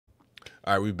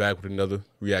All right, we back with another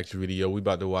reaction video. We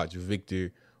about to watch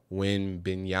Victor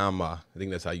Wembanyama. I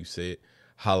think that's how you say it.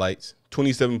 Highlights,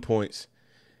 27 points.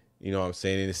 You know what I'm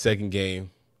saying? In his second game,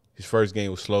 his first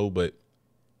game was slow, but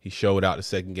he showed out the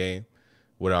second game,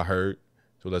 what I heard.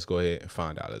 So let's go ahead and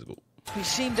find out. Let's go. He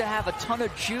seemed to have a ton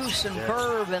of juice and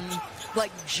verve and, like,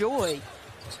 joy.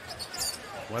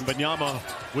 Wembanyama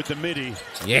with the midi.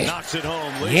 Yeah. Knocks it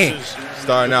home. Yeah.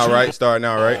 Starting out right. Let's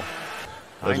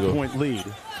 9-point lead.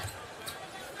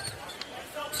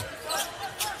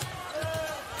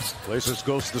 Blazers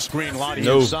goes to the screen. Lottie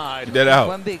inside. Get that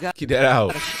out. Get that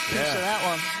out. Yeah. That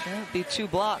one. Yeah, it'd be 2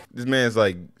 blocks. This man's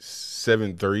like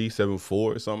 7'3", 7'4",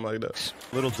 or something like that.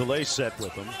 Little delay set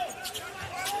with him.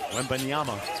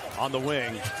 Wembanyama on the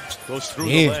wing. Goes through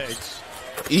the legs.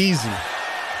 Easy.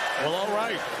 Well, all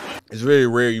right. It's very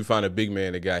rare you find a big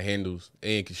man that got handles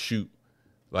and can shoot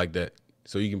like that.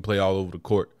 So you can play all over the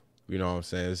court. You know what I'm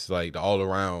saying? It's like the all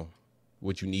around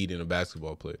what you need in a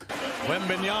basketball player.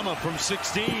 Wembanyama from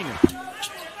 16.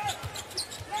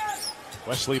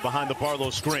 Wesley behind the Barlow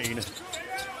screen.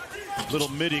 Little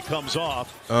midi comes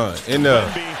off. Bro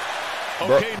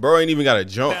ain't even got a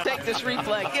jump. Take this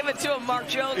replay. Give it to him, Mark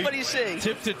Jones. What do you see?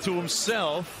 Tipped it to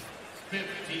himself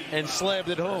and slammed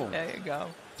it home. There you go.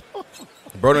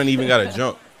 Bro don't even got a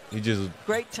jump. He just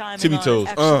great time. Tippy toes.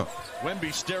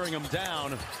 Wemby staring him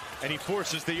down, and he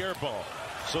forces the air ball.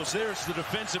 So there's the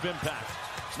defensive impact.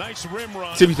 Nice rim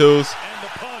run. Tippy toes. And the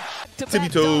punch. Tippy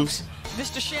toes.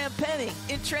 Mr. Champagne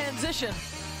in transition.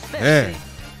 Man.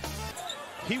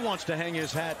 He wants to hang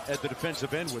his hat at the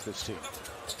defensive end with this team.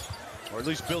 Or at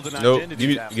least build an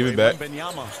identity that give way. it back.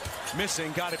 Wembanyama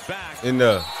missing, got it back. And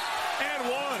one.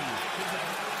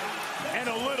 And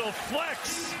a little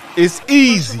flex. It's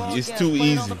easy. It's too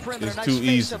easy. It's too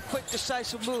easy. Quick,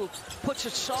 decisive move. Puts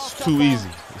it soft. It's too easy.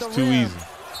 It's too easy.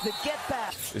 The get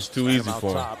back. It's too easy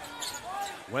for him.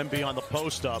 Wemby on the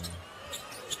post up.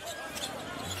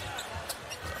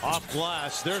 Off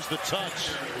glass. There's the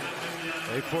touch.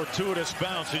 A fortuitous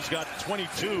bounce. He's got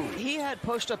 22. He had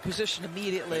post-up position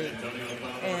immediately,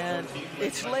 and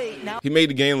it's late now. He made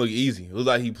the game look easy. It looked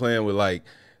like he playing with like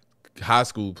high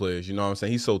school players. You know what I'm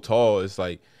saying? He's so tall. It's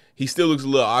like he still looks a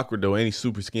little awkward though, and he's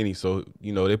super skinny. So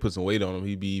you know they put some weight on him.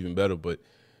 He'd be even better. But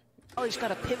oh, he's got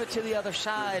to pivot to the other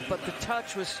side. But the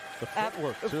touch was the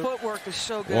footwork is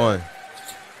so good. 1.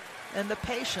 And the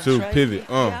patience, 2, right? pivot.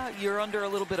 Yeah, you're under a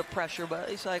little bit of pressure, but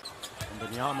he's like.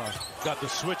 Wembanyama got the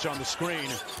switch on the screen.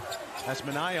 Has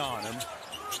Minaya on him.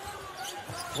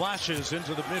 Flashes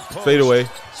into the mid-post. Fade away.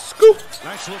 Scoop.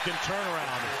 Nice looking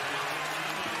turnaround.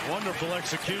 Wonderful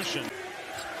execution.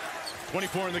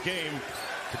 24 in the game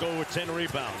to go with 10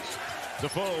 rebounds.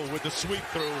 DeVoe with the sweep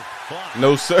through. Block.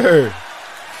 No, sir.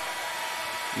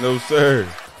 No, sir.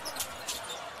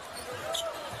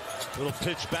 Little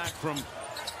pitch back from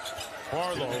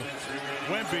Barlow.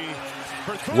 Wemby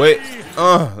for 3. Wait.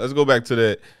 Let's go back to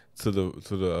that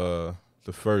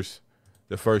the first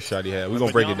shot he had. We're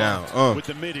gonna break it down. With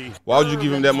the midi. Why would you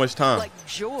give him that much time? Like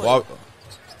joy.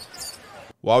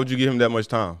 Why would you give him that much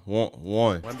time? 1,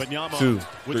 Wembanyama 2,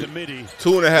 with 3. the midi.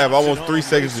 2.5, almost 3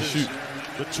 seconds to shoot.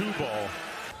 The 2 ball.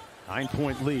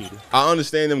 9-point lead. I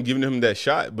understand them giving him that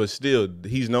shot, but still,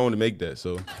 he's known to make that.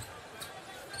 So.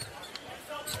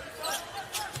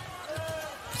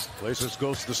 Blazers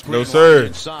goes to the screen. No, sir.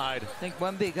 Inside. I think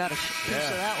Wemby got a piece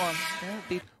of that one.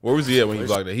 Yeah, where was he at when he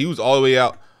blocked that? He was all the way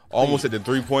out, almost at the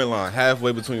 3-point line,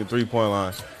 halfway between the 3-point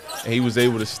line, and he was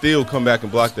able to still come back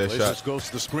and block that Blazers shot. Goes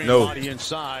to the screen. No. Body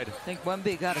inside. I think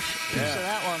Wemby got a piece of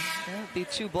that one. Yeah, it'd be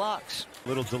 2 blocks.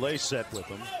 Little delay set with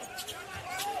him.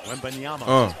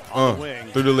 Wembanyama on the wing.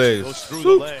 Through the legs. Goes through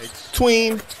the legs.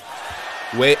 Tween.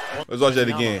 Wait. Let's watch that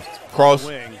again. Cross.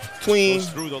 Tween. Goes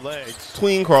through the legs.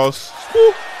 Tween cross.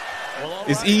 Woo. Well,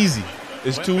 it's easy.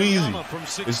 It's too easy.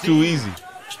 It's too easy.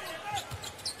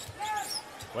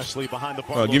 Wesley behind the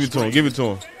ball. Give it to him. Give it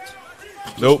to him.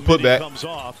 Nope. Put back.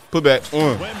 Put back.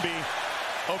 Wemby.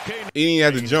 Okay. He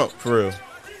didn't have to jump for real.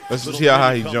 Let's see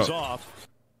how he jumped.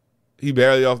 He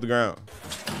barely off the ground.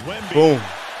 Wemby. Boom.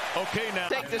 Okay, now.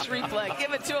 Take this replay.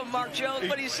 Give it to him, Mark Jones.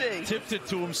 What do you see? Tipped it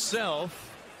to himself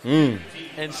and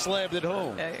slammed it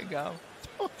home. There you go.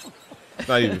 It's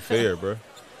not even fair, bro.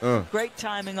 Great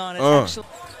timing on it. Excellent.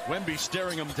 Wemby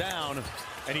staring him down,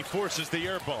 and he forces the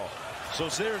air ball. So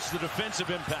there's the defensive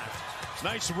impact.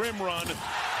 Nice rim run. And the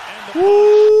punch.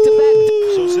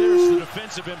 So there's the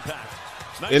defensive impact.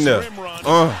 Nice rim run.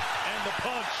 And the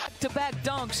punch. To-back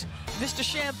dunks. Mr.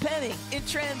 Champagne in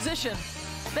transition.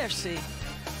 There's C.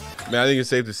 Man, I think it's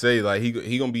safe to say, like,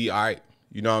 he gonna be all right.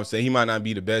 You know what I'm saying? He might not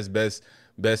be the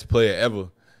best player ever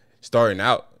starting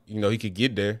out. You know, he could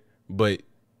get there, but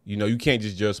you know, you can't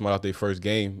just judge somebody off their first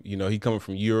game. You know, he coming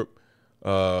from Europe.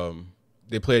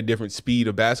 They play a different speed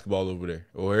of basketball over there,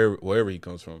 or wherever he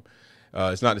comes from.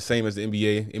 It's not the same as the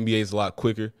NBA. NBA is a lot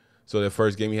quicker. So that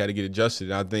first game he had to get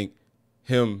adjusted. And I think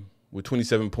him with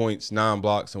 27 points, 9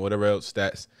 blocks, and whatever else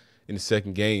stats in the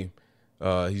second game,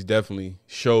 he's definitely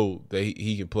showed that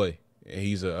he can play. And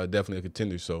he's definitely a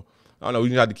contender. So, I don't know. We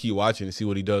just have to keep watching and see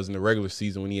what he does in the regular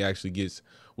season when he actually gets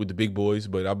with the big boys.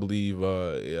 But I believe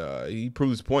he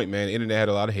proved his point, man. The internet had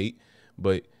a lot of hate.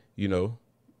 But, you know,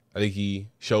 I think he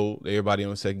showed everybody on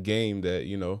the second game that,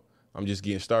 you know, I'm just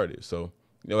getting started. So,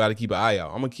 you know, got to keep an eye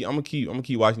out. I'm gonna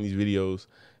keep watching these videos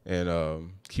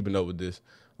and keeping up with this.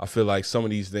 I feel like some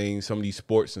of these things, some of these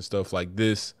sports and stuff like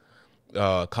this,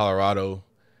 Colorado,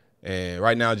 and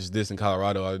right now just this in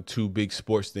Colorado are the 2 big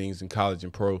sports things in college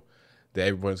and pro that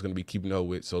everyone's going to be keeping up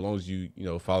with. So as long as you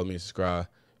follow me and subscribe,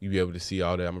 you'll be able to see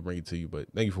all that. I'm going to bring it to you. But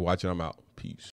thank you for watching. I'm out. Peace.